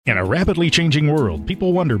In a rapidly changing world,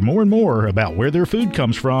 people wonder more and more about where their food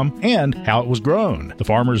comes from and how it was grown. The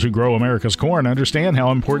farmers who grow America's corn understand how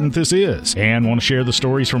important this is and want to share the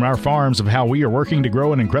stories from our farms of how we are working to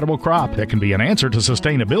grow an incredible crop that can be an answer to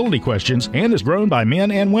sustainability questions and is grown by men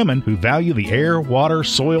and women who value the air, water,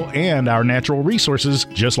 soil, and our natural resources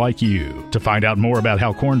just like you. To find out more about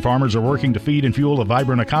how corn farmers are working to feed and fuel a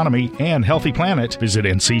vibrant economy and healthy planet, visit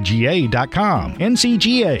ncga.com.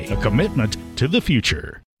 NCGA, a commitment to the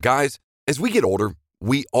future. Guys, as we get older,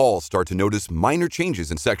 we all start to notice minor changes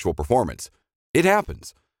in sexual performance. It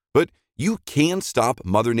happens, but you can stop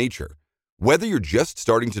Mother Nature. Whether you're just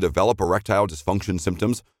starting to develop erectile dysfunction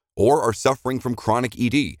symptoms or are suffering from chronic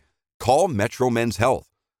ED, call Metro Men's Health.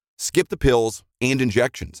 Skip the pills and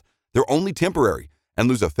injections. They're only temporary and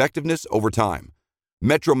lose effectiveness over time.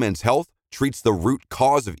 Metro Men's Health treats the root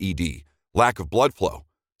cause of ED, lack of blood flow,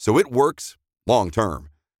 so it works long term.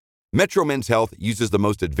 Metro Men's Health uses the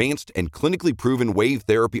most advanced and clinically proven wave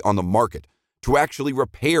therapy on the market to actually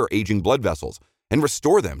repair aging blood vessels and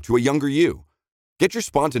restore them to a younger you. Get your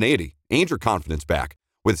spontaneity and your confidence back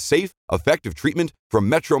with safe, effective treatment from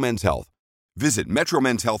Metro Men's Health. Visit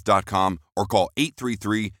metromenshealth.com or call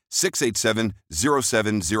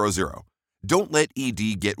 833-687-0700. Don't let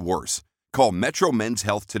ED get worse. Call Metro Men's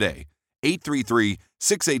Health today.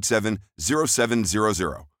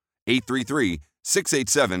 833-687-0700.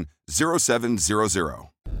 833-687-0700.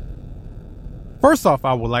 First off,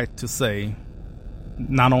 I would like to say,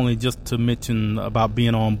 not only just to mention about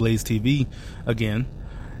being on Blaze TV again,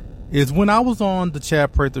 is when I was on the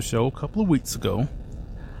Chad Prather show a couple of weeks ago,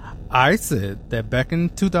 I said that back in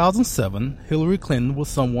 2007, Hillary Clinton was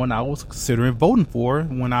someone I was considering voting for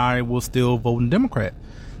when I was still voting Democrat.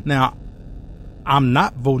 Now, I'm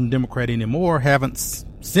not voting Democrat anymore, haven't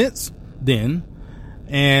since then,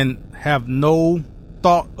 and have no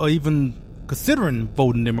thought or even considering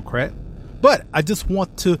voting Democrat. But I just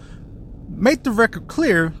want to make the record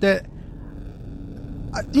clear that,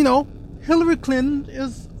 Hillary Clinton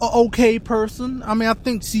is an okay person. I mean, I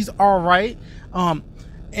think she's all right.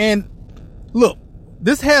 And look,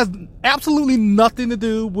 this has absolutely nothing to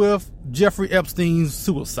do with Jeffrey Epstein's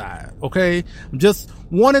suicide, okay? Just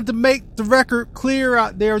wanted to make the record clear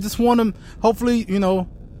out there. Just want to, hopefully,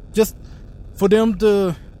 just for them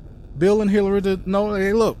to, Bill and Hillary, to know,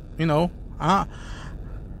 hey, look, I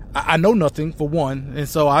know nothing, for one. And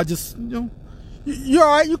so I just, you're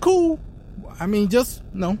all right, you're cool. I mean, just,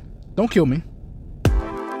 don't kill me.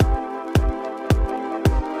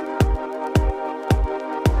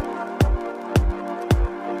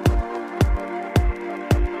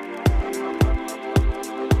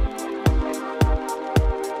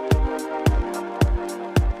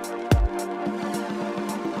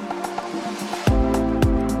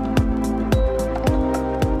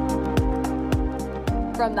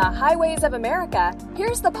 From the highways of America,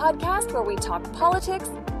 here's the podcast where we talk politics,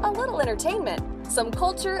 a little entertainment, some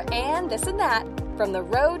culture, and this and that, from the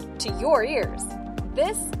road to your ears.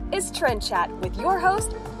 This is Trend Chat with your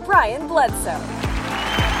host, Brian Bledsoe.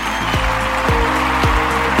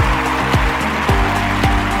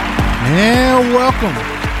 And welcome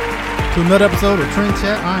to another episode of Trend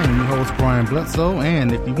Chat. I am your host, Brian Bledsoe,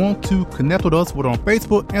 and if you want to connect with us, we're on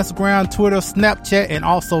Facebook, Instagram, Twitter, Snapchat, and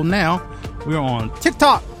also now we're on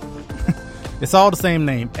TikTok. It's all the same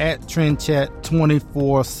name, at Trend Chat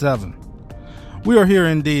 24/7. We are here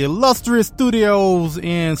in the illustrious studios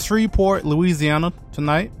in Shreveport, Louisiana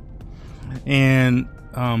tonight. And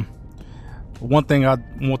one thing I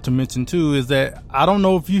want to mention too is that I don't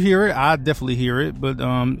know if you hear it. I definitely hear it, but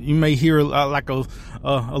you may hear like a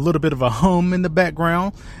little bit of a hum in the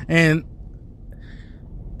background, and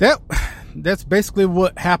that's basically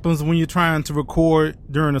what happens when you're trying to record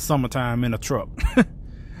during the summertime in a truck.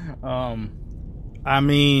 I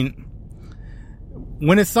mean,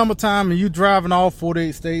 when it's summertime and you driving all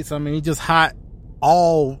 48 states, I mean, it's just hot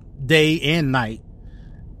all day and night.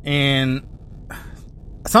 And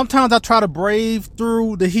sometimes I try to brave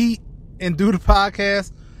through the heat and do the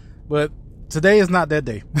podcast, but today is not that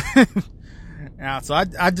day. So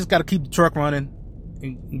I just got to keep the truck running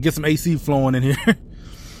and get some AC flowing in here.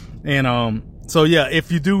 And so yeah,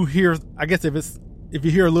 if you do hear, I guess if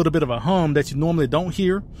you hear a little bit of a hum that you normally don't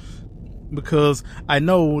hear, because I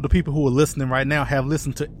know the people who are listening right now have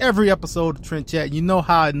listened to every episode of Trend Chat. You know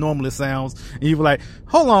how it normally sounds, and you're like,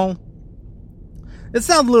 hold on, it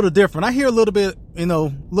sounds a little different. I hear a little bit, a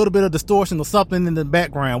little bit of distortion or something in the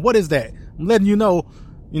background. What is that? I'm letting you know,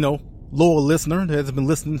 loyal listener that has been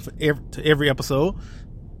listening to every episode.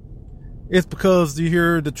 It's because you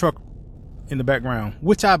hear the truck in the background,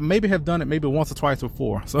 which I maybe have done it maybe once or twice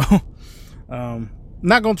before. So,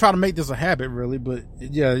 not going to try to make this a habit really, but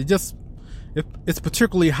yeah, it's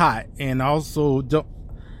particularly hot. And I also don't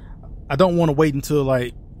want to wait until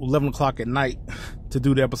like 11 o'clock at night to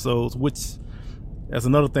do the episodes, which is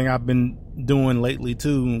another thing I've been doing lately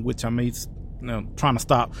too, which I may, trying to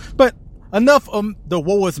stop. But enough of the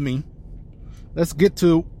woe is me. Let's get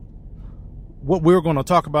to what we're going to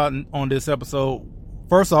talk about on this episode.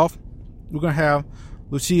 First off, we're going to have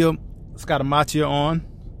Lucia Scatamacchia on.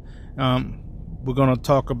 We're going to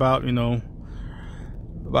talk about,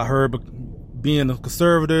 about her being a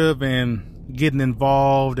conservative and getting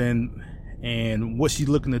involved and what she's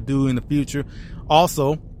looking to do in the future.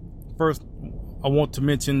 Also, first, I want to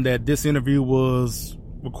mention that this interview was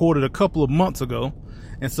recorded a couple of months ago.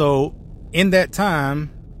 And so in that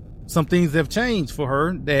time, some things have changed for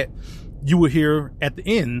her that you will hear at the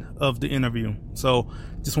end of the interview. So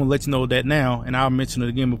just want to let you know that now, and I'll mention it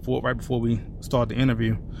again right before we start the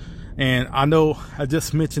interview. And I know I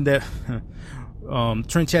just mentioned that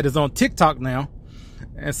Trend Chat is on TikTok now.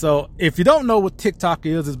 And so if you don't know what TikTok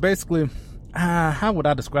is, it's basically, how would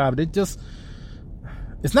I describe it?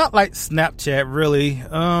 It's not like Snapchat really.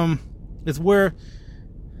 It's where,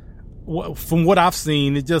 from what I've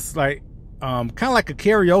seen, it's just like, kind of like a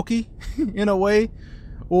karaoke in a way,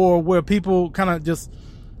 or where people kind of just,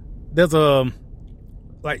 there's a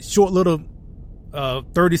like short little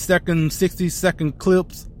 30-second, 60-second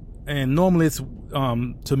clips, and normally it's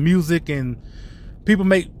to music, and people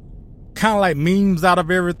make kind of like memes out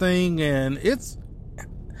of everything. And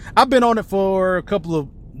I've been on it for a couple of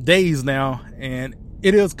days now, and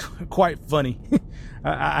it is quite funny.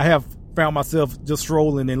 I have found myself just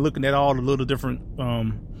scrolling and looking at all the little different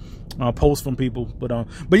posts from people,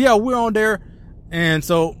 but yeah, we're on there, and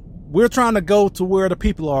so we're trying to go to where the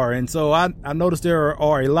people are. And so I noticed there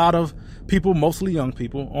are a lot of people, mostly young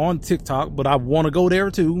people, on TikTok, but I want to go there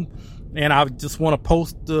too, and I just want to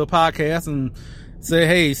post the podcast and say,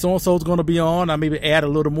 hey, so and so is going to be on. I maybe add a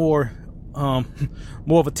little more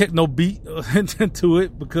of a techno beat to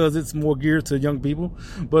it because it's more geared to young people.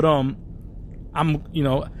 But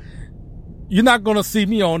you're not going to see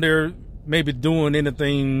me on there maybe doing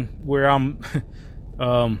anything where I'm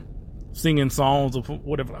singing songs or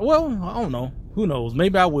whatever. Well, I don't know. Who knows?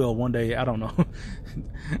 Maybe I will one day. I don't know.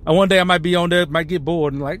 One day I might be on there, might get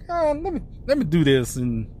bored and like, let me do this.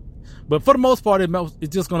 But for the most part,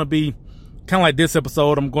 it's just going to be kind of like this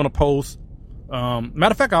episode. I'm going to post.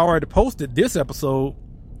 Matter of fact, I already posted this episode,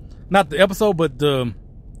 not the episode, but the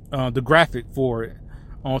graphic for it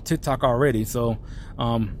on TikTok already. So,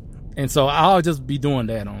 and so I'll just be doing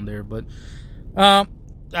that on there. But,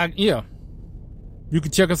 yeah, you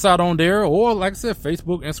can check us out on there, or like I said,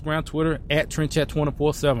 Facebook, Instagram, Twitter at TrendChat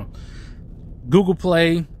 24/7, Google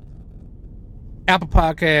Play, Apple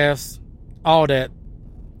Podcasts, all that.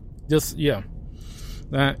 Just, yeah.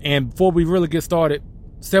 And before we really get started,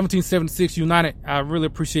 1776 United, I really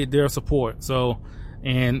appreciate their support. So,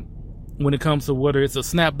 and when it comes to whether it's the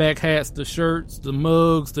snapback hats, the shirts, the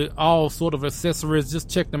mugs, the all sort of accessories, just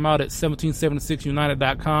check them out at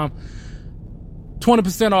 1776united.com.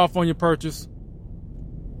 20% off on your purchase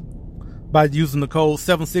by using the code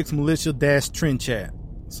 76militia-trendchat.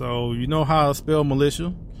 So you know how to spell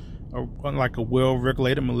militia, or like a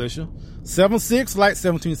well-regulated militia. 76 like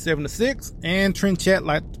 1776, and Trend Chat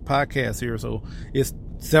like the podcast here. So it's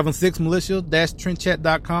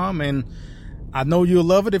 76militia-trendchat.com, and I know you'll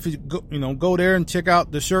love it if you go there and check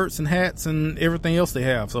out the shirts and hats and everything else they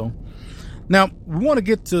have. So now we want to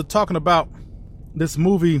get to talking about this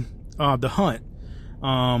movie, The Hunt.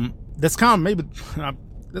 That's kind of maybe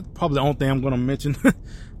that's probably the only thing I'm going to mention,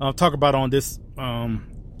 talk about on this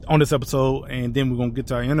episode, and then we're going to get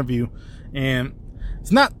to our interview. And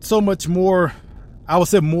it's not so much more. I would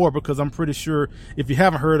say more because I'm pretty sure if you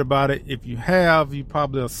haven't heard about it, if you have, you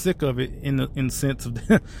probably are sick of it in the sense of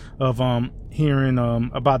hearing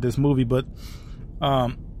about this movie. But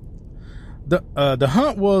The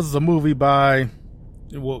Hunt was a movie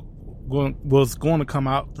was going to come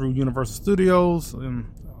out through Universal Studios, and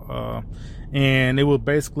it was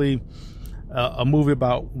basically a movie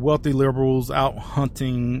about wealthy liberals out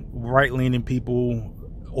hunting right-leaning people,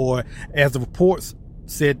 or as the reports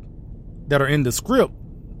said that are in the script.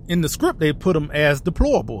 In the script, they put them as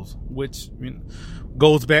deplorables, which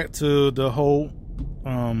goes back to the whole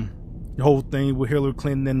thing with Hillary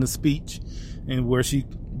Clinton in the speech, and where she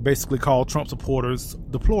basically called Trump supporters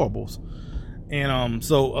deplorables. And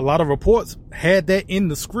so a lot of reports had that in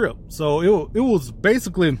the script. So it was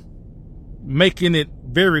basically making it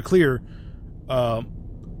very clear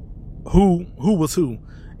who was who.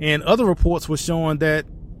 And other reports were showing that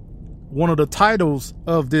one of the titles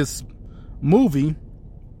of this movie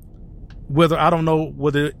whether, I don't know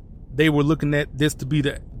whether they were looking at this to be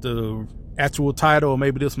the actual title, or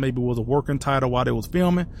maybe this was a working title while they was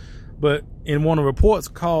filming. But in one of the reports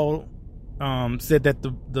said that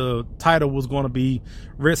the title was going to be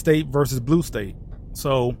Red State versus Blue State.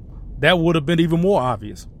 So that would have been even more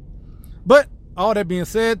obvious. But all that being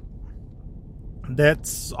said,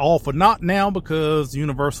 that's all for naught now, because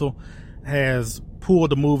Universal has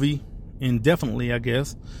pulled the movie indefinitely, I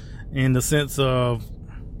guess, in the sense of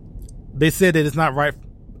they said that it's not right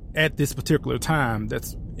at this particular time.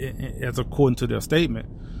 That's as according to their statement.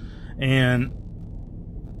 And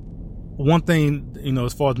one thing,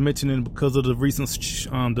 as far as mentioning, because of the recent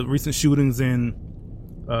shootings in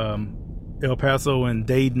El Paso and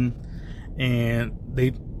Dayton, and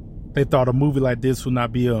they thought a movie like this would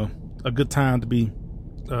not be a good time to be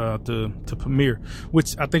to premiere,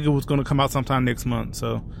 which I think it was going to come out sometime next month.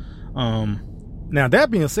 So now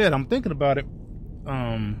that being said, I'm thinking about it.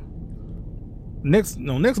 Next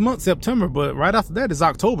month, September, but right after that is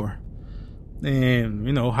October, and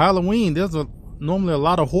Halloween. There's normally a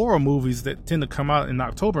lot of horror movies that tend to come out in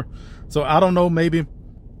October. So I don't know, maybe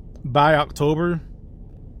by October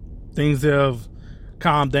things have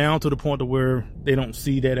calmed down to the point to where they don't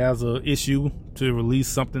see that as a issue to release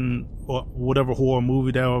something or whatever horror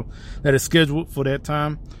movie that is scheduled for that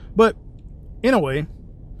time. But anyway,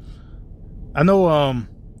 I know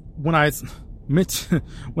when I mentioned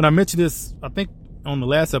this, I think on the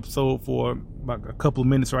last episode for about a couple of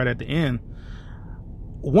minutes right at the end,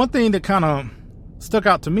 one thing that kind of stuck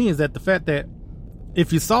out to me is that the fact that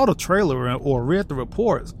if you saw the trailer or read the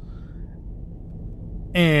reports,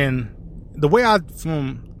 and the way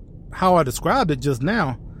from how I described it just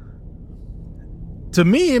now, to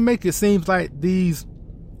me it makes it seem like these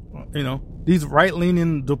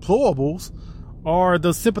right-leaning deplorables are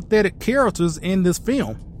the sympathetic characters in this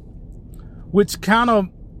film, which kind of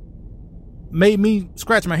made me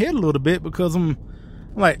scratch my head a little bit, because I'm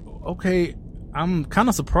like, okay, I'm kind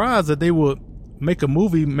of surprised that they would make a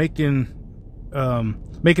movie making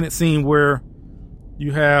it seem where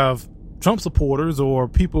you have Trump supporters or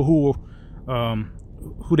people who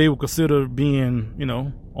they would consider being,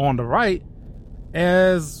 on the right,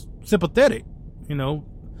 as sympathetic, and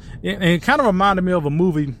it kind of reminded me of a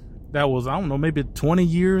movie that was, I don't know, maybe 20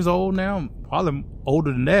 years old now, probably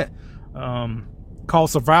older than that, called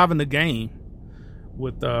Surviving the Game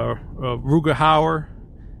with Rutger Hauer.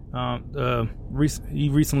 He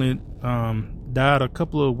recently died a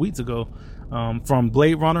couple of weeks ago from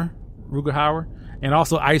Blade Runner, Rutger Hauer, and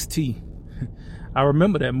also Ice-T. I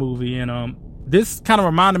remember that movie, and this kind of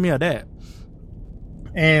reminded me of that.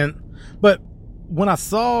 But when I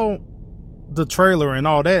saw the trailer and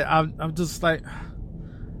all that, I'm just like,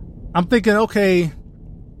 I'm thinking, okay,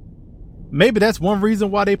 maybe that's one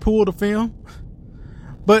reason why they pulled the film.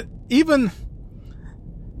 But even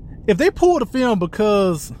if they pulled the film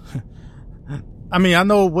because, I mean, I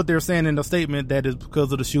know what they're saying in the statement, that is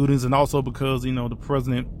because of the shootings, and also because, the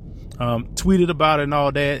president tweeted about it and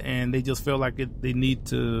all that, and they just felt like they need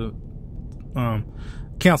to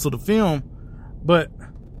cancel the film. But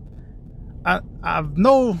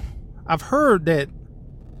I've heard that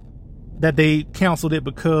they canceled it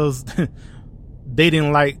because they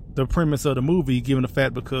didn't like the premise of the movie, given the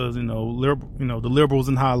fact because the liberals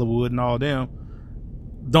in Hollywood and all them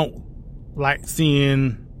don't like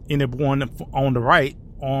seeing anyone on the right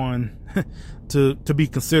to be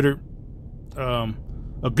considered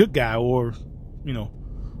a good guy, or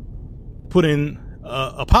put in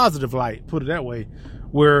a positive light, put it that way,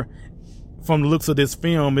 where from the looks of this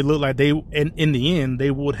film it looked like they in the end they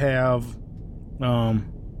would have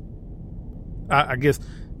I guess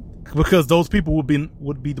because those people would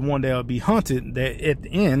be the one that would be hunted, that at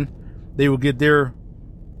the end they would get their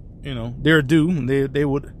due.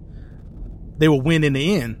 They would win in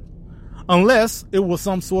the end, unless it was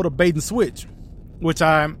some sort of bait and switch, which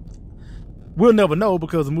we'll never know,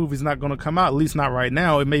 because the movie's not going to come out, at least not right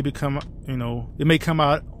now. It may come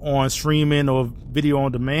out on streaming or video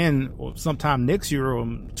on demand or sometime next year or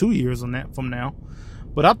 2 years on that from now.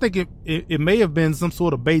 But I think it may have been some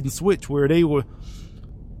sort of bait and switch where they were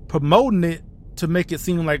promoting it to make it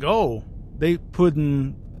seem like, oh, they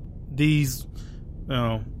putting these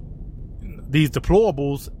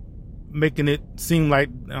deplorables, making it seem like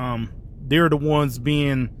they're the ones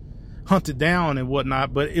being hunted down and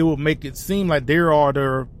whatnot, but it will make it seem like they are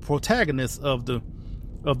the protagonists of the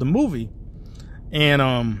movie,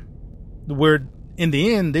 and where in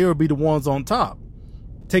the end they will be the ones on top,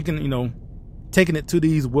 taking it to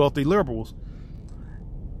these wealthy liberals.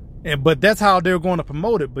 But that's how they're going to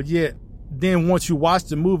promote it. But yet then once you watch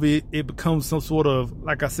the movie, it becomes some sort of,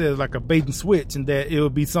 like I said, like a bait and switch, and that it will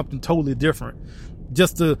be something totally different,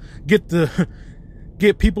 just to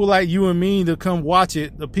get people like you and me to come watch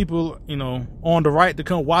it. The people, on the right to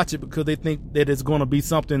come watch it because they think that it's going to be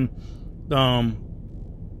something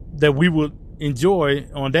that we would enjoy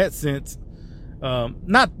on that sense.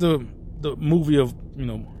 Not the movie of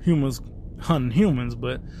humans hunting humans,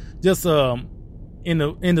 but just in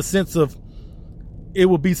the sense of it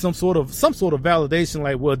would be some sort of validation,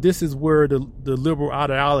 like, well, this is where the liberal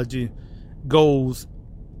ideology goes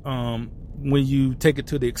when you take it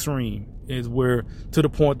to the extreme, is where to the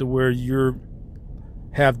point to where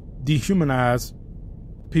have dehumanized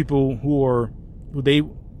people who they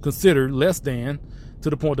consider less than, to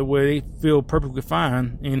the point to where they feel perfectly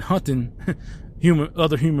fine in hunting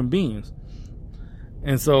other human beings.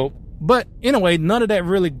 And so, but anyway, none of that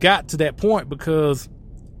really got to that point, because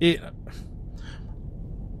it,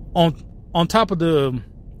 on top of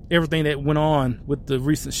everything that went on with the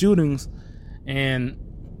recent shootings, and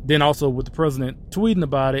then also with the president tweeting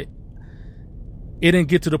about it, it didn't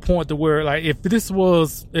get to the point to where, like, if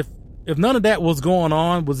none of that was going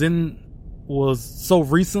on, was so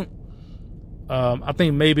recent, I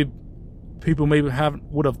think maybe people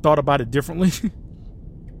would have thought about it differently.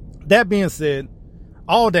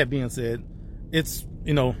 All that being said, it's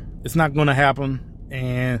not going to happen,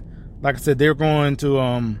 and like I said, they're going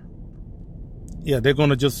to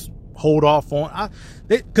just hold off on,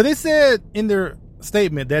 because they said in their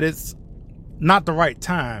statement that it's not the right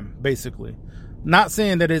time, basically. Not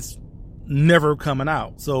saying that it's never coming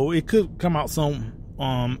out. So it could come out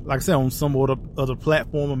like I said, on some other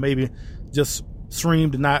platform, or maybe just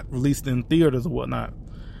streamed and not released in theaters or whatnot.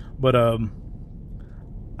 But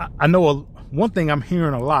I know one thing I'm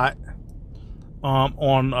hearing a lot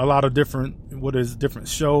on a lot of different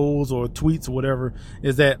shows or tweets or whatever,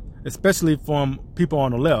 is that, especially from people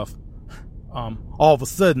on the left, all of a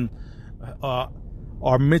sudden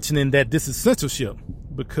are mentioning that this is censorship,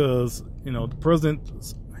 because the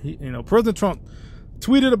President Trump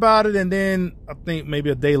tweeted about it, and then I think maybe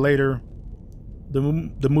a day later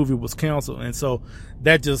the movie was canceled, and so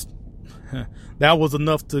that was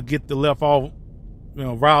enough to get the left all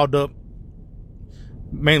riled up,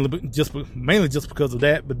 mainly just because of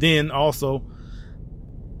that. But then also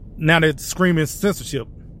now they're screaming censorship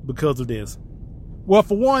because of this. Well,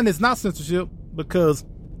 for one, it's not censorship, because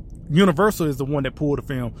Universal is the one that pulled the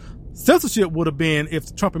film. Censorship would have been if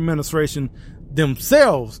the Trump administration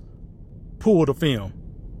themselves pulled the film.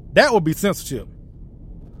 That would be censorship.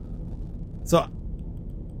 So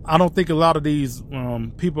I don't think a lot of these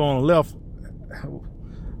people on the left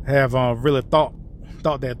have really thought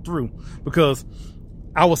that through, because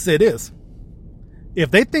I will say this: if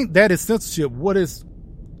they think that is censorship, what is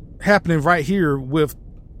happening right here with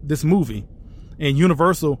this movie and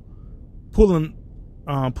Universal pulling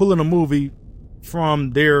a movie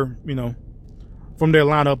from their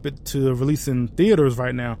lineup to release in theaters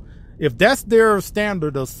right now? If that's their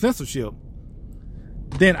standard of censorship,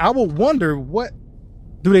 then I will wonder, what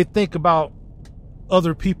do they think about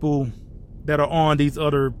other people that are on these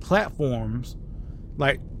other platforms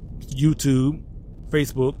like YouTube,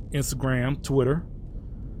 Facebook, Instagram, Twitter,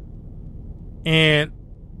 and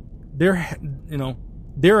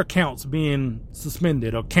their accounts being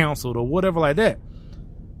suspended or canceled or whatever like that.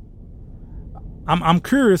 I'm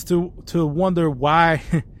curious to wonder why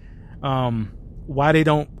they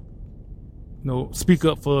don't speak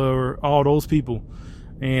up for all those people,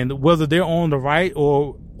 and whether they're on the right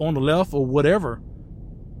or on the left or whatever.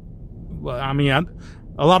 Well, I mean,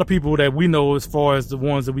 a lot of people that we know, as far as the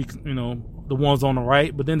ones that the ones on the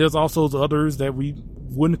right, but then there's also the others that we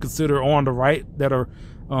wouldn't consider on the right that are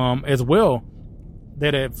as well,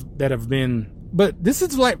 that have been. But this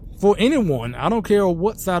is like for anyone. I don't care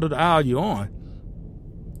what side of the aisle you're on.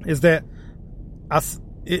 Is that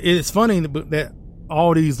it's funny that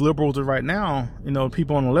all these liberals are right now,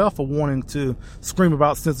 people on the left are wanting to scream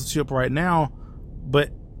about censorship right now, but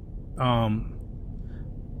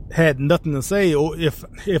had nothing to say, or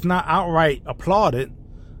if not outright applauded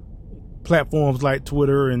platforms like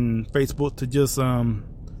Twitter and Facebook to just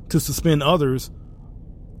to suspend others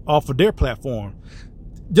off of their platform.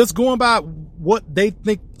 Just going by what they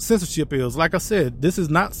think censorship is. Like I said, this is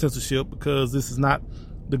not censorship, because this is not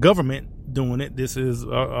the government doing it. This is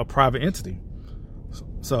a private entity.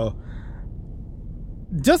 So,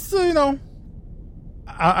 just so you know,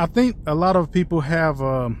 I think a lot of people have,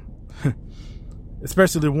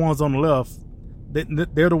 especially the ones on the left,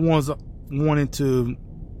 they're the ones wanting to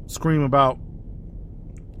scream about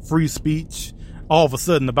free speech all of a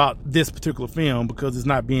sudden about this particular film because it's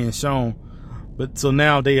not being shown. But so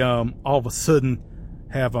now they all of a sudden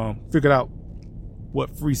have figured out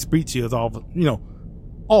what free speech is. All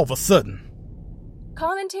of a sudden.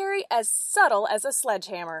 Commentary as subtle as a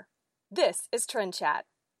sledgehammer. This is Trend Chat.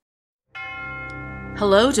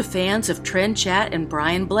 Hello to fans of Trend Chat and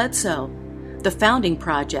Brian Bledsoe. The Founding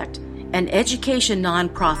Project, an education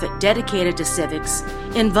nonprofit dedicated to civics,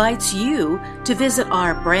 invites you to visit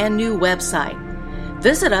our brand new website.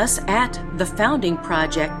 Visit us at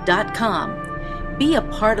thefoundingproject.com. Be a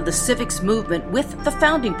part of the civics movement with The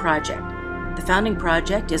Founding Project. The Founding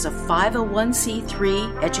Project is a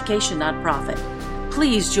 501c3 education nonprofit.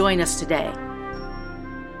 Please join us today.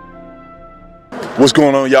 What's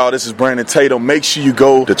going on, y'all? This is Brandon Tatum. Make sure you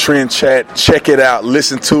go to Trend Chat, check it out,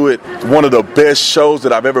 listen to it. One of the best shows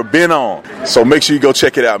that I've ever been on. So make sure you go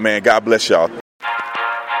check it out, man. God bless y'all.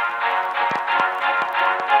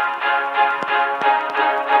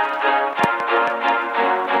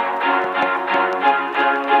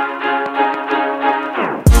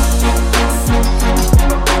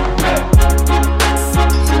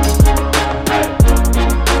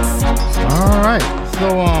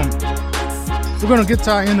 We're going to get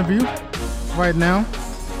to our interview right now.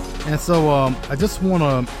 And so I just want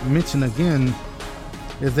to mention again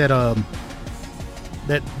is that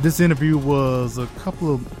that this interview was a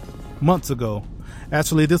couple of months ago.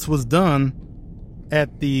 Actually, this was done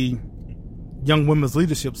at the Young Women's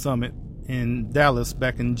Leadership Summit in Dallas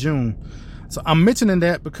back in June. So I'm mentioning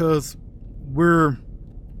that because we're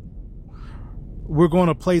going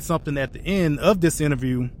to play something at the end of this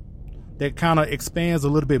interview that kind of expands a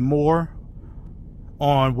little bit more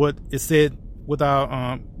on what is said with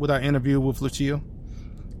our interview with Lucia.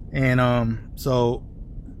 And so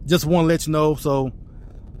just want to let you know, so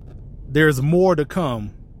there's more to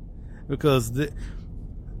come, because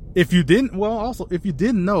if you didn't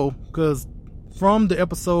know, because from the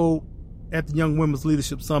episode at the Young Women's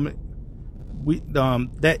Leadership Summit, we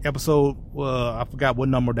that episode, I forgot what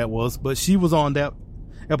number that was, but she was on that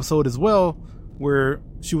episode as well, where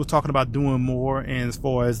she was talking about doing more, and as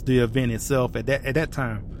far as the event itself at that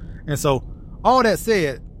time. And so all that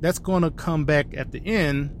said, that's going to come back at the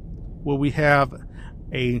end, where we have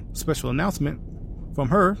a special announcement from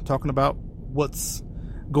her talking about what's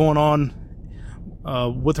going on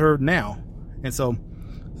with her now. And so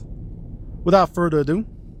without further ado,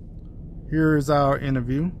 here's our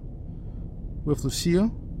interview with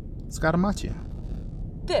Lucia Scaramaccia.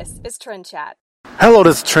 This is Trend Chat. Hello,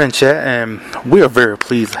 this is Trend Chat, and we are very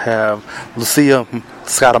pleased to have Lucia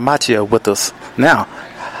Scaramaccia with us. Now,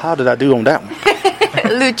 how did I do on that one?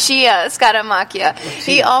 Lucia Scaramaccia.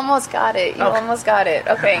 He almost got it. You almost got it.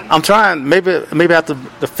 Okay. I'm trying. Maybe after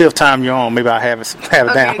the fifth time you're on, maybe I have it down.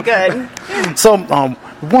 Okay, good. So,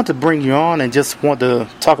 we want to bring you on and just want to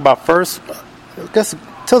talk about first, I guess,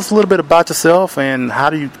 tell us a little bit about yourself and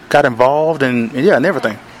how you got involved and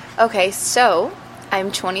everything. Okay, so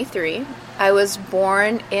I'm 23. I was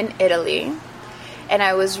born in Italy, and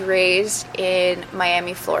I was raised in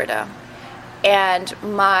Miami, Florida. And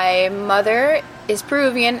my mother is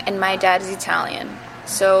Peruvian, and my dad is Italian.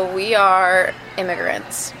 So we are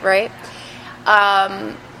immigrants, right?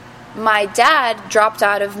 My dad dropped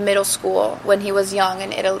out of middle school when he was young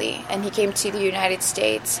in Italy, and he came to the United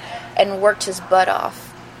States and worked his butt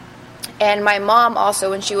off. And my mom also,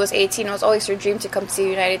 when she was 18, it was always her dream to come to the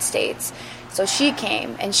United States. So she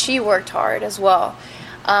came, and she worked hard as well.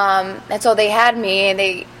 And so they had me, and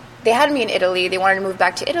they had me in Italy. They wanted to move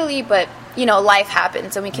back to Italy, but, life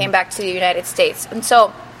happens, and we came back to the United States. And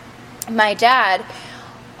so my dad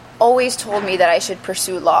always told me that I should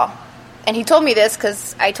pursue law. And he told me this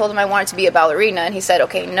because I told him I wanted to be a ballerina, and he said,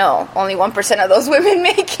 okay, no, only 1% of those women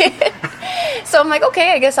make it. So I'm like,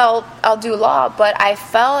 okay, I guess I'll do law. But I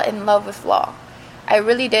fell in love with law. I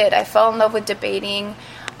really did. I fell in love with debating,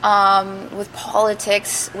 with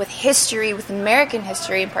politics, with history, with American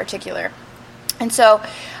history in particular. And so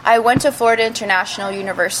I went to Florida International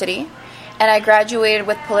University, and I graduated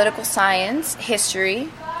with political science, history,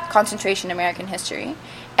 concentration in American history,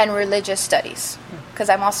 and religious studies, because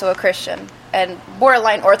I'm also a Christian and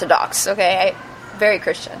borderline Orthodox, okay, very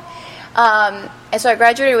Christian. And so I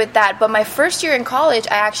graduated with that. But my first year in college,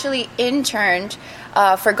 I actually interned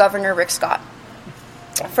for Governor Rick Scott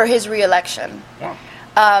for his re-election. Yeah.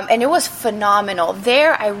 And it was phenomenal.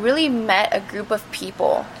 There, I really met a group of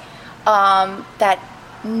people that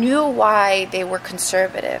knew why they were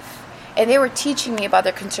conservative. And they were teaching me about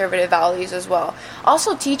their conservative values as well.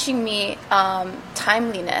 Also teaching me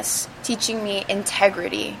timeliness, teaching me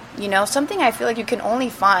integrity, something I feel like you can only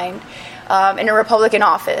find in a Republican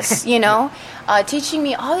office, teaching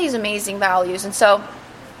me all these amazing values. And so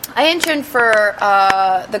I interned for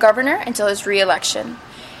the governor until his re-election.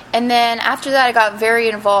 And then after that, I got very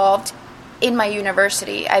involved in my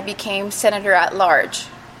university. I became senator at large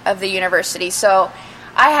of the university. So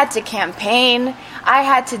I had to campaign, I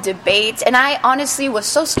had to debate, and I honestly was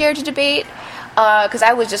so scared to debate because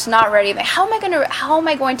I was just not ready. Like, how am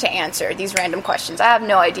I going to answer these random questions? I have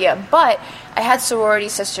no idea. But I had sorority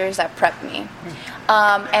sisters that prepped me.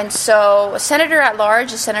 And so a senator at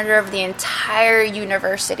large is senator of the entire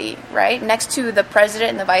university, right? Next to the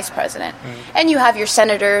president and the vice president. And you have your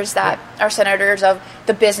senators that are senators of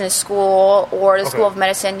the business school or the school of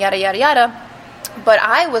medicine, yada, yada, yada. But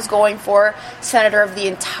I was going for senator of the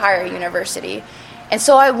entire university. And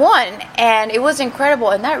so I won, and it was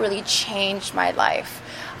incredible, and that really changed my life.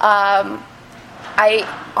 I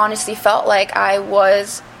honestly felt like I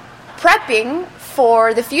was prepping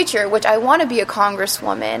for the future, which I want to be a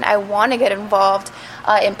congresswoman. I want to get involved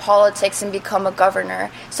in politics and become a governor.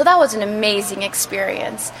 So that was an amazing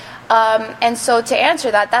experience. And so to answer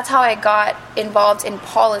that, that's how I got involved in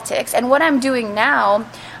politics. And what I'm doing now,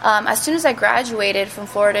 as soon as I graduated from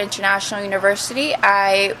Florida International University,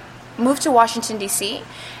 I moved to Washington, D.C.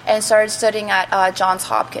 and started studying at Johns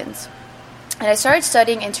Hopkins. And I started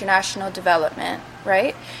studying international development,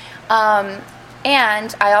 right?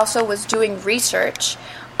 And I also was doing research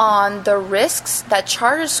on the risks that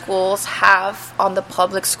charter schools have on the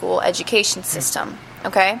public school education system,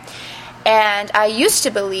 okay? And I used to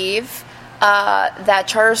believe that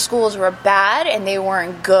charter schools were bad and they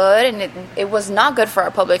weren't good, and it was not good for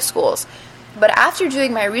our public schools. But after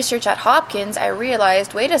doing my research at Hopkins, I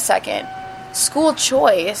realized, wait a second, school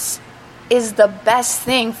choice is the best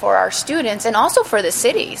thing for our students and also for the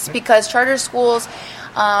cities, because charter schools,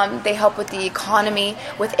 they help with the economy,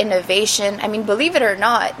 with innovation. I mean, believe it or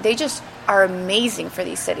not, they just are amazing for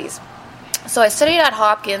these cities. So I studied at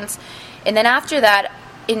Hopkins, and then after that,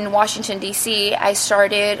 in Washington, D.C., I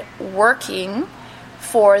started working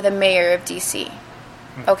for the mayor of D.C.,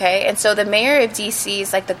 okay? And so the mayor of D.C.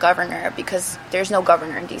 is like the governor, because there's no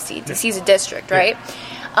governor in D.C. D.C. is a district, right?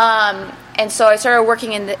 And so I started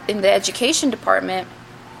working in the education department,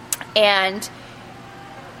 and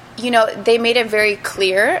you know, they made it very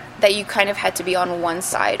clear that you kind of had to be on one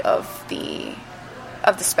side of the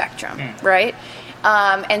spectrum, right?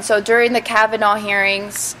 And so during the Kavanaugh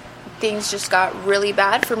hearings, things just got really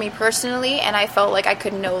bad for me personally, and I felt like I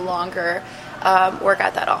could no longer work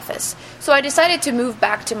at that office. So I decided to move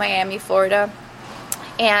back to Miami, Florida,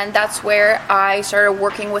 and that's where I started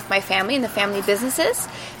working with my family in the family businesses.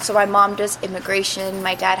 So my mom does immigration,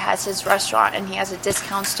 my dad has his restaurant, and he has a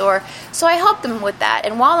discount store. So I helped him with that.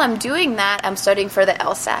 And while I'm doing that, I'm studying for the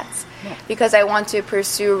LSATs because I want to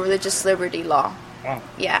pursue religious liberty law. Wow.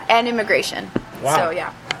 Yeah, and immigration. Wow. So,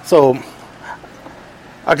 yeah. So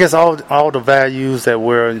I guess all the values that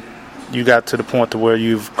you got to the point to where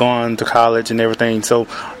you've gone to college and everything. So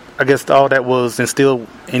I guess all that was instilled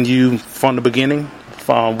in you from the beginning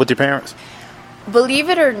with your parents? Believe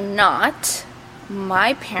it or not,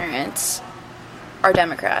 my parents are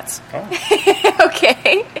Democrats. Oh.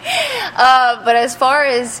 Okay. But as far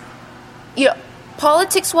as, you know,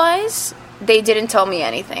 politics-wise, they didn't tell me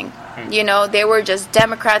anything. You know, they were just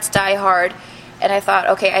Democrats die hard. And I thought,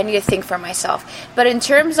 okay, I need to think for myself. But in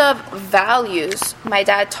terms of values, my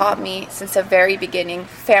dad taught me since the very beginning,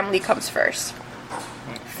 family comes first.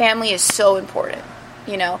 Family is so important,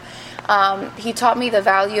 you know. He taught me the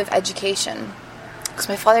value of education because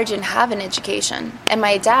my father didn't have an education. And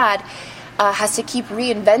my dad has to keep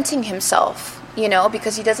reinventing himself, you know,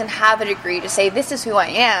 because he doesn't have a degree to say this is who I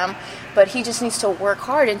am, but he just needs to work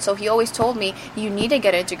hard. And so he always told me, you need to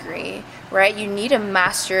get a degree, right? You need to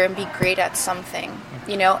master and be great at something,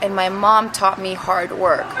 you know. And my mom taught me hard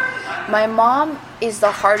work. My mom is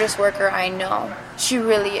the hardest worker I know. She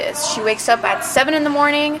really is. She wakes up at 7 in the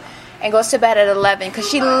morning and goes to bed at 11 because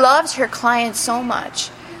she loves her clients so much,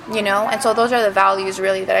 you know. And so those are the values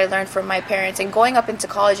really that I learned from my parents. And going up into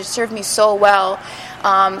college, it served me so well,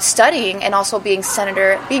 studying and also being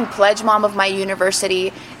senator, being pledge mom of my university.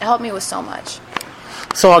 It helped me with so much.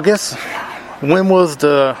 So I guess when was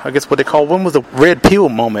when was the red pill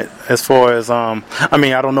moment as far as, I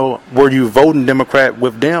mean, I don't know, were you voting Democrat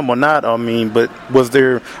with them or not? I mean, but was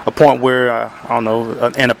there a point where, I don't know,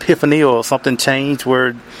 an epiphany or something changed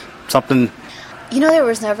where something... You know, there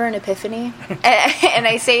was never an epiphany. And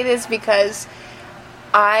I say this because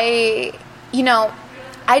I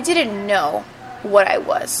didn't know what I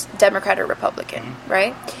was, Democrat or Republican,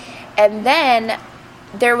 right? And then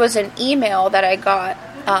there was an email that I got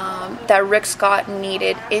that Rick Scott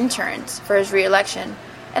needed interns for his re-election.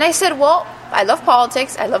 And I said, well, I love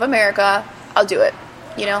politics, I love America, I'll do it,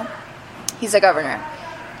 you know? He's a governor.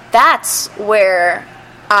 that's where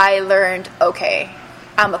I learned, okay,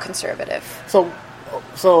 I'm a conservative.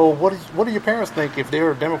 So what do your parents think if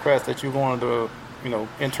they're Democrats that you're going to,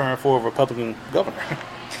 intern for a Republican governor?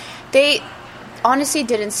 They honestly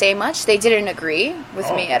didn't say much. They didn't agree with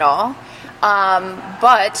me at all.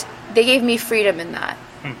 But they gave me freedom in that.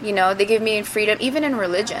 They gave me freedom, even in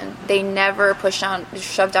religion. They never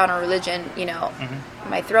shoved down a religion,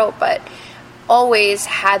 my throat, but always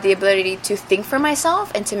had the ability to think for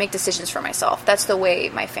myself and to make decisions for myself. That's the way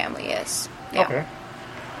my family is. Yeah. Okay.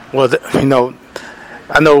 Well,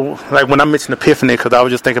 I know, like when I mentioned epiphany, because I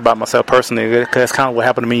was just thinking about myself personally, because that's kind of what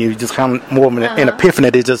happened to me. You just kind of more of an epiphany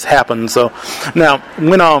that just happened. So now,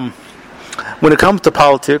 when it comes to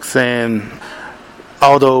politics, and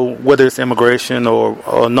although whether it's immigration or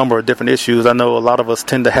a number of different issues, I know a lot of us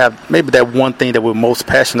tend to have maybe that one thing that we're most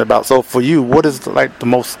passionate about. So for you, what is like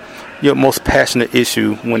your most passionate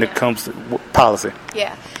issue when it comes to policy?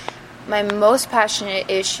 Yeah, my most passionate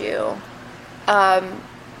issue,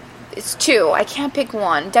 it's two. I can't pick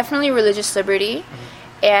one. Definitely religious liberty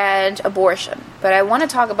and abortion. But I want to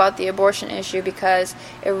talk about the abortion issue because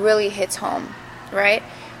it really hits home, right?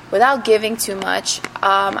 Without giving too much,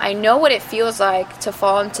 I know what it feels like to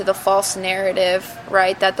fall into the false narrative,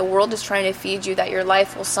 right? That the world is trying to feed you that your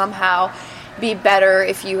life will somehow be better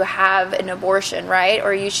if you have an abortion, right?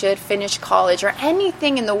 Or you should finish college, or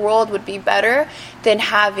anything in the world would be better than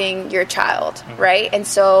having your child, right? And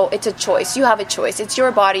so it's a choice. You have a choice. It's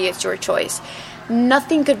your body. It's your choice.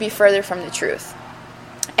 Nothing could be further from the truth.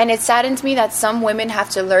 And it saddens me that some women have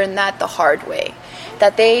to learn that the hard way,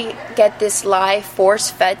 that they get this lie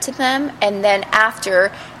force-fed to them, and then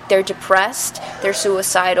after, they're depressed, they're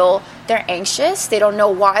suicidal, they're anxious, they don't know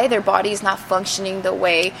why their body's not functioning the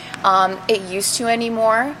way it used to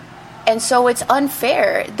anymore. And so it's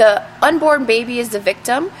unfair. The unborn baby is the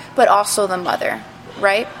victim, but also the mother,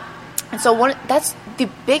 right? And so that's the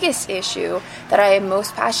biggest issue that I am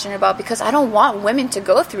most passionate about, because I don't want women to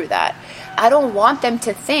go through that. I don't want them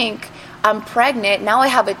to think, I'm pregnant, now I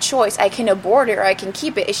have a choice. I can abort it or I can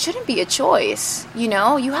keep it. It shouldn't be a choice. You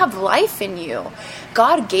have life in you.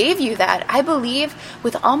 God gave you that. I believe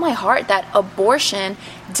with all my heart that abortion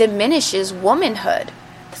diminishes womanhood.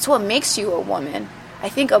 That's what makes you a woman. I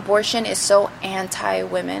think abortion is so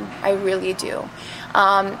anti-women. I really do.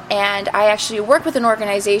 And I actually work with an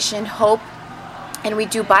organization, Hope, and we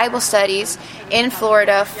do Bible studies in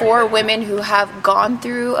Florida for women who have gone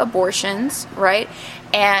through abortions, right?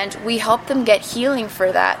 And we help them get healing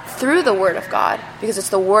for that through the Word of God, because it's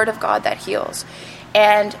the Word of God that heals.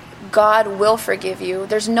 And God will forgive you.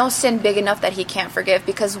 There's no sin big enough that He can't forgive,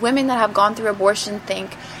 because women that have gone through abortion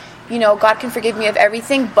think, God can forgive me of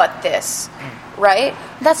everything but this, right?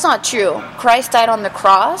 That's not true. Christ died on the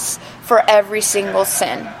cross for every single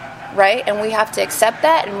sin, right? And we have to accept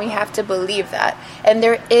that, and we have to believe that. And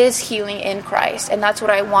there is healing in Christ, and that's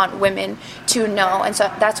what I want women to know. And so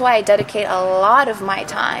that's why I dedicate a lot of my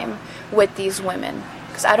time with these women,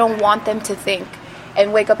 because I don't want them to think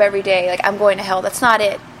and wake up every day like, I'm going to hell. That's not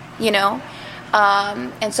it,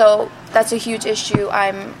 And so that's a huge issue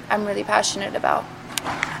I'm really passionate about.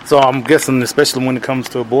 So I'm guessing, especially when it comes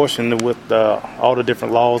to abortion, with all the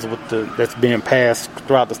different laws that's being passed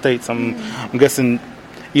throughout the states, I'm guessing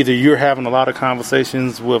either you're having a lot of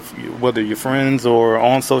conversations with whether your friends or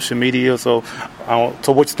on social media. So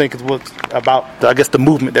what you think is about, I guess, the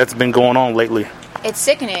movement that's been going on lately? It's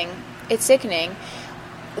sickening. It's sickening.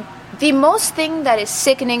 The most thing that is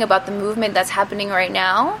sickening about the movement that's happening right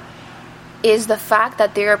now is the fact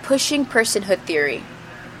that they are pushing personhood theory,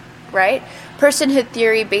 right? Personhood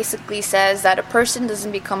theory basically says that a person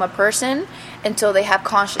doesn't become a person until they have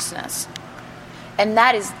consciousness. And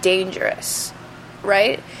that is dangerous,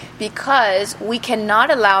 right? Because we cannot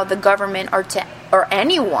allow the government or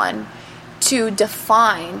anyone to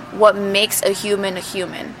define what makes a human a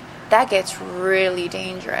human. That gets really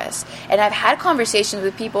dangerous. And I've had conversations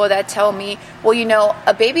with people that tell me, well,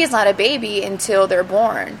 a baby is not a baby until they're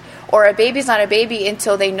born, or a baby is not a baby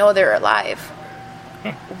until they know they're alive.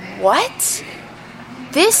 What?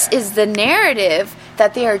 This is the narrative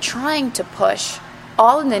that they are trying to push,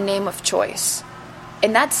 all in the name of choice.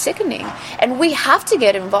 And that's sickening. And we have to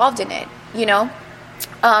get involved in it,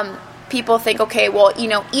 People think, okay, well,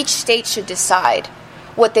 each state should decide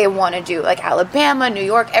what they want to do. Like Alabama, New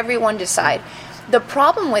York, everyone decide. The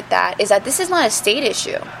problem with that is that this is not a state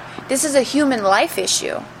issue. This is a human life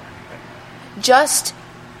issue. Just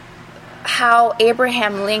how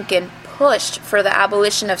Abraham Lincoln pushed for the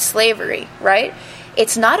abolition of slavery, right?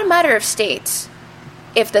 It's not a matter of states.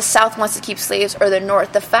 If the South wants to keep slaves or the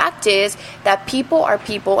North, the fact is that people are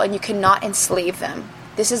people and you cannot enslave them.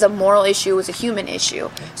 This is a moral issue. It's a human issue.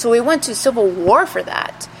 So we went to civil war for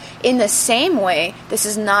that. In the same way, this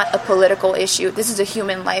is not a political issue. This is a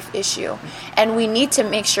human life issue. And we need to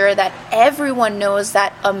make sure that everyone knows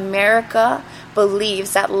that America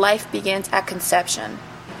believes that life begins at conception.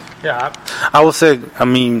 Yeah, I would say,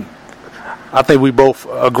 I think we both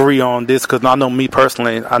agree on this, because I know me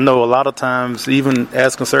personally, I know a lot of times, even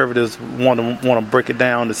as conservatives, want to break it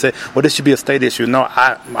down to say, well, this should be a state issue. No,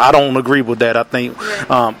 I don't agree with that. I think,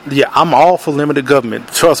 I'm all for limited government.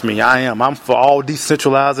 Trust me, I am. I'm for all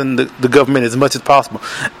decentralizing the government as much as possible,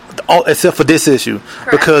 except for this issue.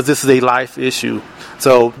 Correct. Because this is a life issue.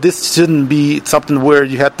 So this shouldn't be something where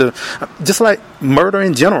you have to, just like murder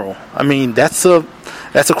in general.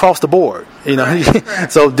 That's across the board,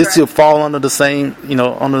 Correct. So this should fall under the same,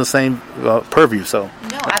 purview. So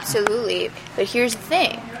no, absolutely. But here's the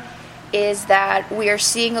thing: is that we are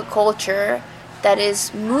seeing a culture that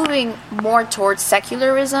is moving more towards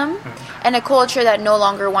secularism, and a culture that no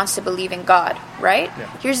longer wants to believe in God. Right?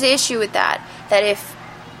 Yeah. Here's the issue with that: that if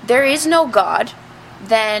there is no God,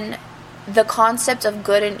 then the concept of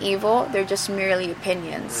good and evil, they're just merely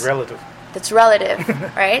opinions. Relative. That's relative,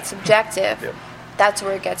 right? Subjective. Yep. That's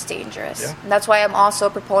where it gets dangerous. Yeah. And that's why I'm also a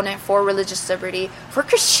proponent for religious liberty, for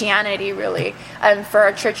Christianity, really, and for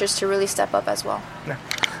our churches to really step up as well. Yeah.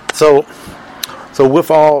 So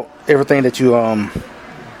with everything that you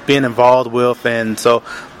been involved with, and so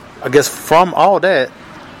I guess from all that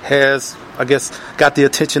has, got the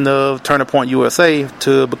attention of Turning Point USA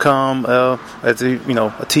to become a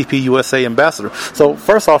TP USA ambassador. So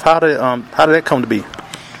first off, how did that come to be?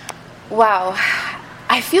 Wow.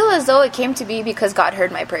 I feel as though it came to be because God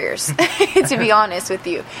heard my prayers, to be honest with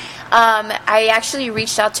you. I actually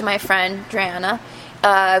reached out to my friend, Driana,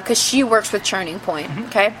 because she works with Turning Point,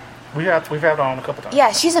 okay? We've had her on a couple times.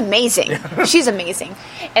 Yeah, she's amazing. Yeah. She's amazing.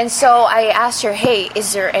 And so I asked her, hey,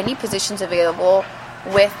 is there any positions available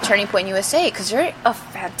with Turning Point USA? Because they're a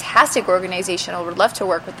fantastic organization. I would love to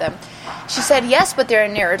work with them. She said, yes, but they're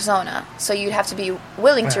in Arizona, so you'd have to be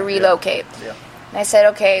willing to relocate. Yeah. And I said,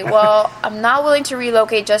 okay, well, I'm not willing to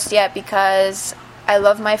relocate just yet because I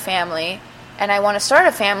love my family and I want to start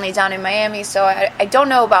a family down in Miami, so I don't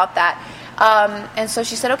know about that. And so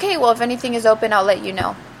she said, okay, well, if anything is open, I'll let you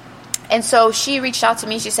know. And so she reached out to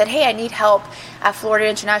me. She said, hey, I need help at Florida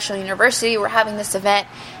International University. We're having this event.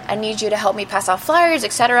 I need you to help me pass out flyers,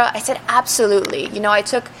 etc. I said, absolutely. I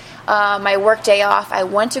took my work day off. I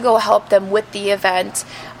went to go help them with the event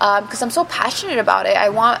because I'm so passionate about it. I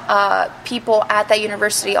want people at that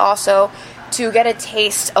university also to get a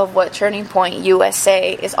taste of what Turning Point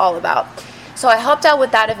USA is all about. So I helped out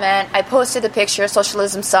with that event. I posted the picture,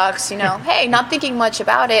 socialism sucks, hey, not thinking much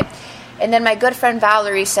about it. And then my good friend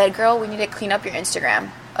Valerie said, girl, we need to clean up your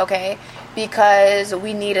Instagram, okay? Because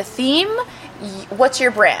we need a theme. What's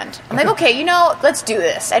your brand? I'm like, okay, let's do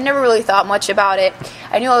this. I never really thought much about it.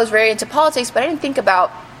 I knew I was very into politics, but I didn't think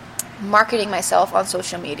about marketing myself on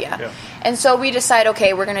social media. Yeah. And so we decided,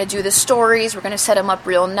 okay, we're going to do the stories. We're going to set them up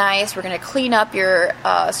real nice. We're going to clean up your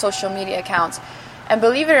social media accounts. And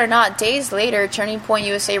believe it or not, days later, Turning Point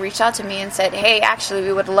USA reached out to me and said, hey, actually,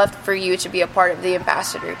 we would love for you to be a part of the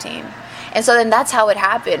ambassador team. And so then that's how it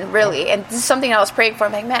happened, really. And this is something I was praying for.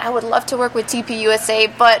 I'm like, man, I would love to work with TP USA,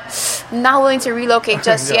 but not willing to relocate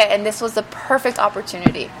just yet. And this was the perfect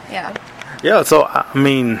opportunity. Yeah. Yeah. So,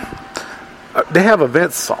 they have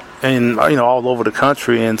events in, all over the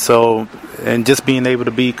country. And so, and just being able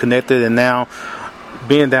to be connected, and now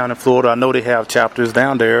being down in Florida, I know they have chapters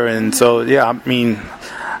down there. And so, yeah,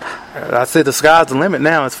 I say the sky's the limit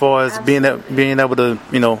now as far as being able to,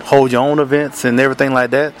 hold your own events and everything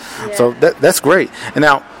like that. Yeah. So that's great. And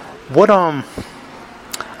now, what I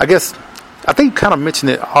think you kind of mentioned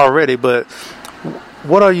it already, but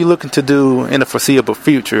what are you looking to do in the foreseeable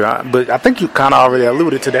future? But I think you kind of already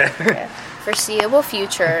alluded to that. Yeah. Foreseeable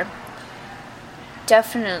future,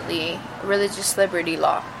 definitely religious liberty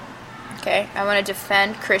law. Okay, I want to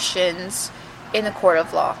defend Christians in the court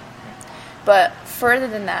of law. But further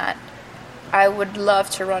than that, I would love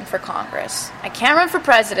to run for Congress. I can't run for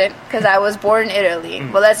president because I was born in Italy.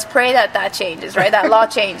 But let's pray that changes, right? That law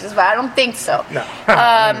changes, but I don't think so. No.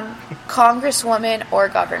 Congresswoman or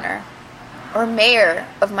governor or mayor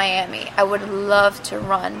of Miami, I would love to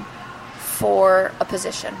run for a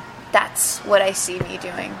position. That's what I see me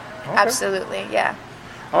doing. Okay. Absolutely, yeah.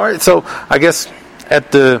 All right, so I guess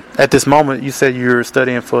at this moment, you said you're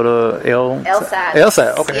studying for the LSAT.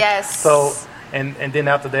 LSAT, okay. Yes. So, and then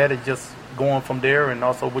after that, it's just going from there, and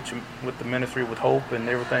also with the ministry with Hope and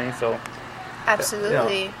everything. So,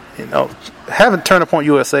 Absolutely. Having Turning Point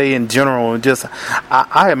USA in general, just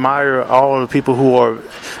I admire all the people who are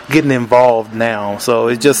getting involved now. So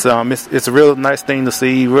it's just it's a real nice thing to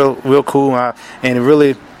see, real cool,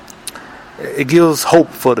 and it gives hope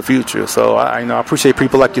for the future. So I appreciate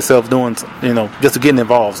people like yourself doing, just getting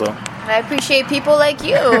involved. So I appreciate people like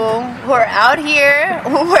you who are out here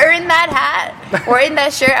wearing that hat, wearing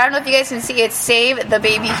that shirt. I don't know if you guys can see it. Save the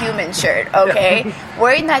Baby Human shirt, okay? Yeah.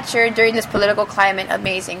 Wearing that shirt during this political climate,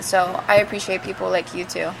 amazing. So I appreciate people like you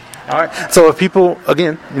too. All right. So if people,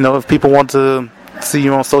 again, if people want to see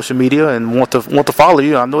you on social media and want to follow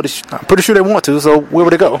you, I'm pretty sure they want to. So where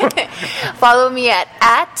would they go? Follow me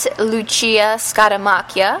at Lucia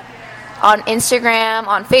Scaramacchia on Instagram,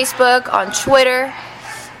 on Facebook, on Twitter.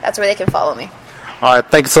 That's where they can follow me. All right.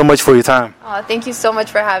 Thank you so much for your time. Thank you so much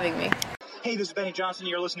for having me. Hey, this is Benny Johnson.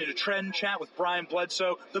 You're listening to Trend Chat with Brian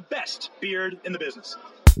Bledsoe, the best beard in the business.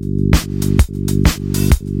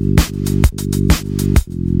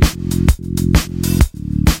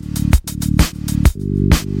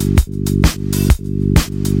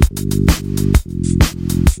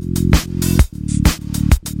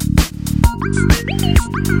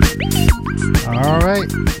 All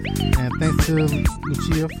right. And thanks to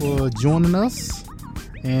Lucia for joining us.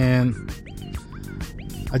 And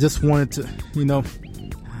I just wanted to,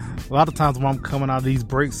 a lot of times when I'm coming out of these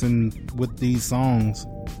breaks and with these songs,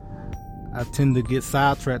 I tend to get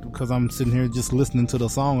sidetracked because I'm sitting here just listening to the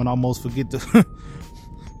song and almost forget to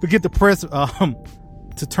press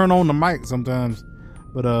to turn on the mic sometimes.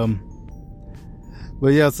 But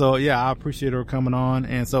yeah, so yeah, I appreciate her coming on.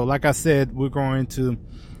 And so, like I said, we're going to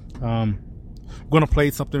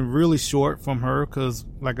play something really short from her because,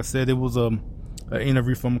 like I said, it was an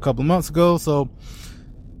interview from a couple of months ago. So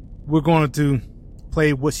we're going to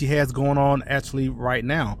play what she has going on actually right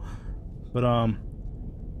now. But I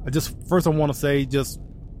want to say just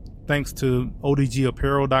thanks to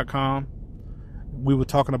odgapparel.com. We were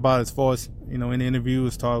talking about, as far as in the interview,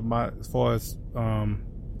 it's talking about as far as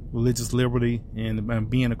religious liberty and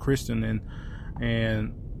being a Christian,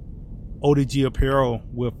 and ODG Apparel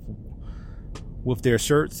with their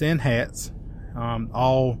shirts and hats,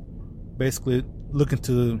 all basically looking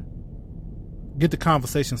to get the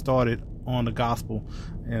conversation started on the gospel,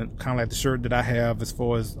 and kind of like the shirt that I have as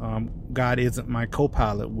far as God isn't my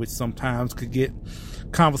co-pilot, which sometimes could get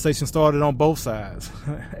conversation started on both sides.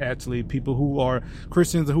 Actually, people who are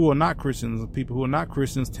Christians and who are not Christians, people who are not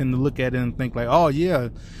Christians tend to look at it and think like, oh yeah,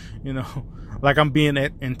 like I'm being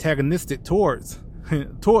antagonistic towards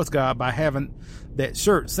God by having that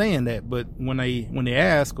shirt saying that. But when they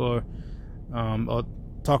ask or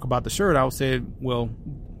talk about the shirt, I would say, well,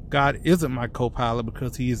 God isn't my co-pilot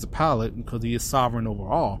because he is the pilot, because he is sovereign over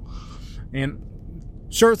all. And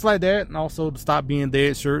shirts like that, and also the Stop Being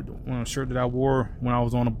Dead shirt, a shirt that I wore when I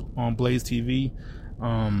was on Blaze TV.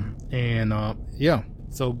 Yeah,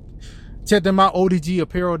 so check them out,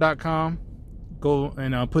 odgapparel.com. Go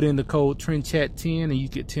and put in the code TrendChat10 and you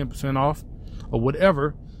get 10% off or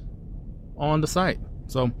whatever on the site.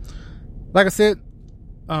 So, like I said,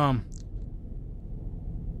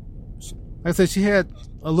 she had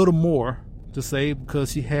a little more to say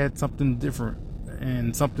because she had something different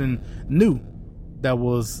and something new that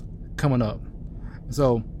was coming up.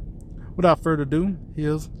 So, without further ado,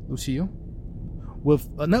 here's Lucia with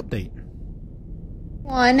an update.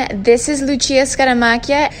 This is Lucia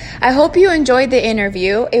Scaramacchia. I hope you enjoyed the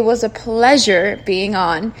interview. It was a pleasure being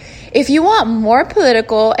on. If you want more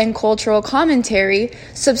political and cultural commentary,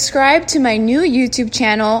 subscribe to my new YouTube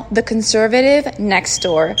channel, The Conservative Next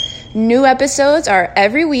Door. New episodes are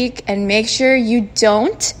every week, and make sure you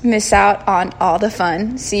don't miss out on all the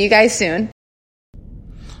fun. See you guys soon.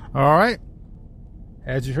 All right.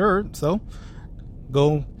 As you heard, so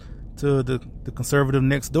go to the Conservative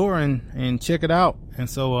Next Door and check it out. And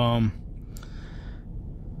so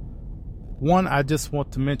one, I just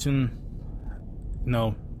want to mention,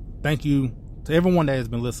 thank you to everyone that has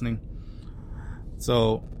been listening.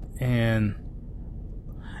 So, and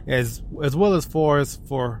as well as far as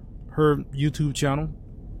for her YouTube channel,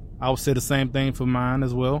 I would say the same thing for mine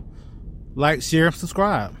as well. Like, share, and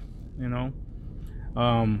subscribe.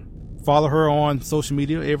 Follow her on social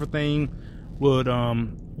media. Everything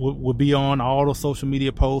would be on all the social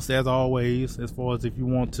media posts as always, as far as if you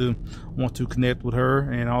want to connect with her.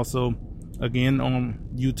 And also, again, on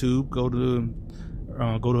YouTube, go to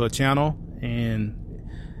her channel and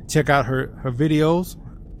check out her videos.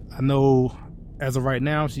 I know as of right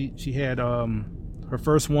now she had her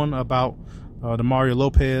first one about the Mario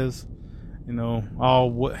Lopez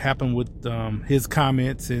all what happened with his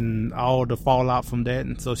comments and all the fallout from that.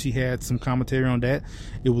 And so she had some commentary on that.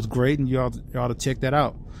 It was great, and you ought to check that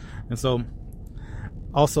out. And so,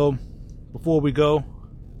 also, before we go,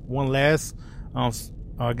 one last,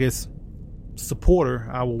 supporter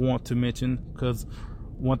I will want to mention, because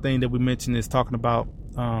one thing that we mentioned is talking about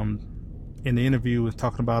in the interview is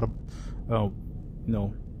talking about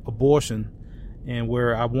abortion, and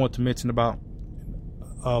where I want to mention about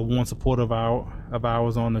one supporter of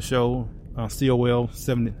ours on the show,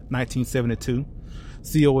 COL1972,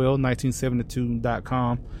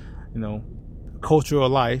 COL1972.com. Culture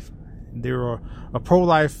of Life. They're a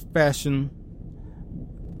pro-life fashion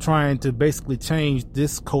trying to basically change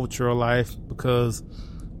this culture of life, because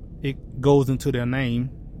it goes into their name,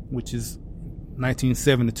 which is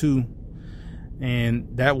 1972,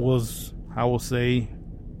 and that was, I will say,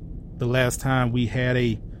 the last time we had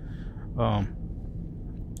a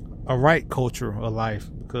right culture of life,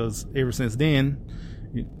 because ever since then,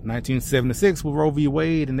 1976 with Roe v.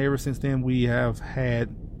 Wade, and ever since then we have had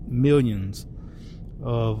millions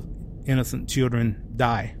of innocent children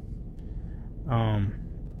die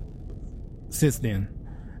since then.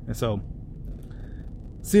 And so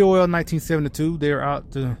COL 1972, they're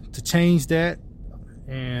out to change that,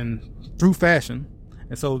 and through fashion.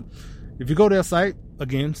 And so if you go to their site,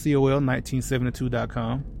 again,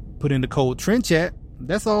 COL1972.com, put in the code TRENDCHAT.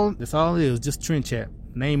 That's all it is, just Trend Chat,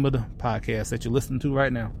 name of the podcast that you're listening to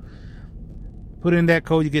right now. Put in that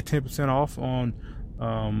code, you get 10% off on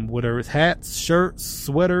whether it's hats, shirts,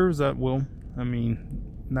 sweaters. I guess you're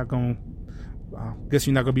not going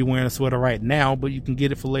to be wearing a sweater right now, but you can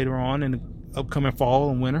get it for later on in the upcoming fall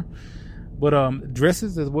and winter. But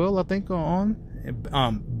dresses as well, I think, are on.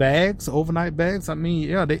 Bags, overnight bags.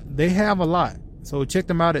 They have a lot. So check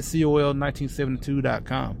them out at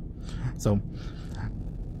COL1972.com. So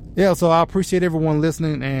I appreciate everyone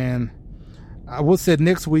listening, and I will say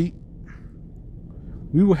next week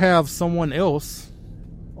we will have someone else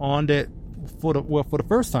on that for the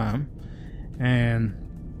first time, and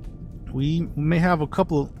we may have a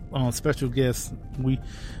couple special guests.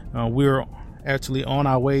 We're actually on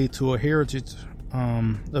our way to a heritage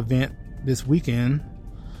event this weekend,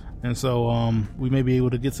 and so we may be able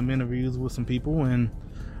to get some interviews with some people, and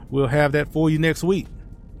we'll have that for you next week.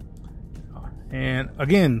 And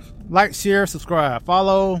again, like, share, subscribe,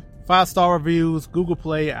 follow, 5-star reviews, Google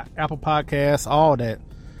Play, Apple Podcasts, all that.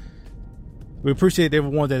 We appreciate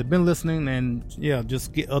everyone that has been listening, and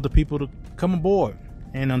just get other people to come aboard.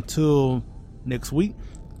 And until next week,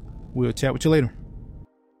 we'll chat with you later.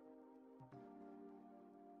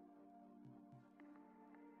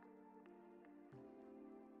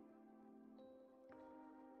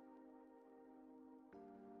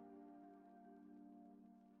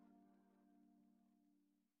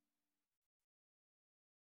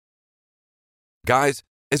 Guys,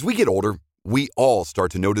 as we get older, we all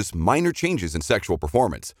start to notice minor changes in sexual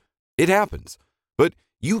performance. It happens. But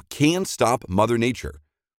you can stop Mother Nature.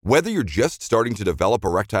 Whether you're just starting to develop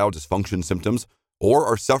erectile dysfunction symptoms or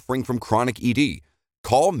are suffering from chronic ED,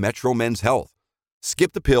 call Metro Men's Health.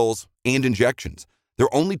 Skip the pills and injections.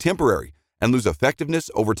 They're only temporary and lose effectiveness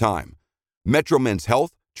over time. Metro Men's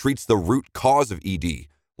Health treats the root cause of ED,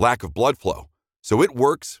 lack of blood flow, so it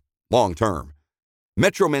works long term.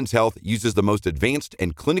 Metro Men's Health uses the most advanced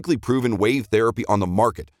and clinically proven wave therapy on the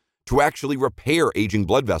market to actually repair aging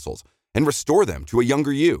blood vessels and restore them to a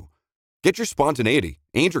younger you. Get your spontaneity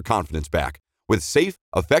and your confidence back with safe,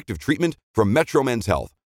 effective treatment from Metro Men's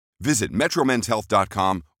Health. Visit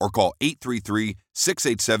metromenshealth.com or call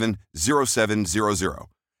 833-687-0700.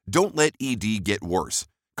 Don't let ED get worse.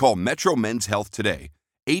 Call Metro Men's Health today.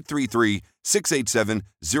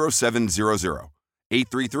 833-687-0700.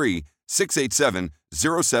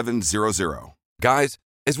 833-687-0700. Guys,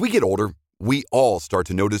 as we get older, we all start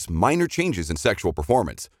to notice minor changes in sexual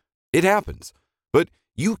performance. It happens. But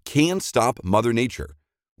you can stop Mother Nature.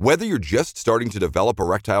 Whether you're just starting to develop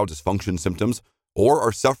erectile dysfunction symptoms or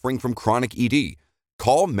are suffering from chronic ED,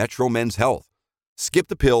 call Metro Men's Health. Skip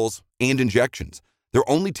the pills and injections. They're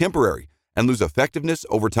only temporary and lose effectiveness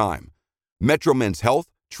over time. Metro Men's Health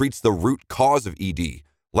treats the root cause of ED,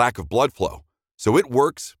 lack of blood flow, so it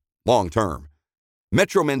works long term.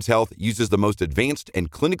 Metro Men's Health uses the most advanced and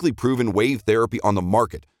clinically proven wave therapy on the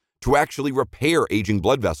market to actually repair aging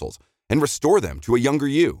blood vessels and restore them to a younger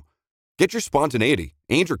you. Get your spontaneity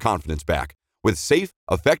and your confidence back with safe,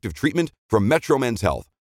 effective treatment from Metro Men's Health.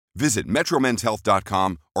 Visit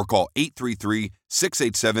metromenshealth.com or call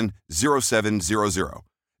 833-687-0700.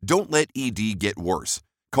 Don't let ED get worse.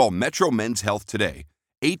 Call Metro Men's Health today.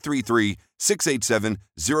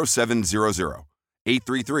 833-687-0700.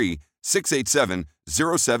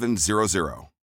 687-0700.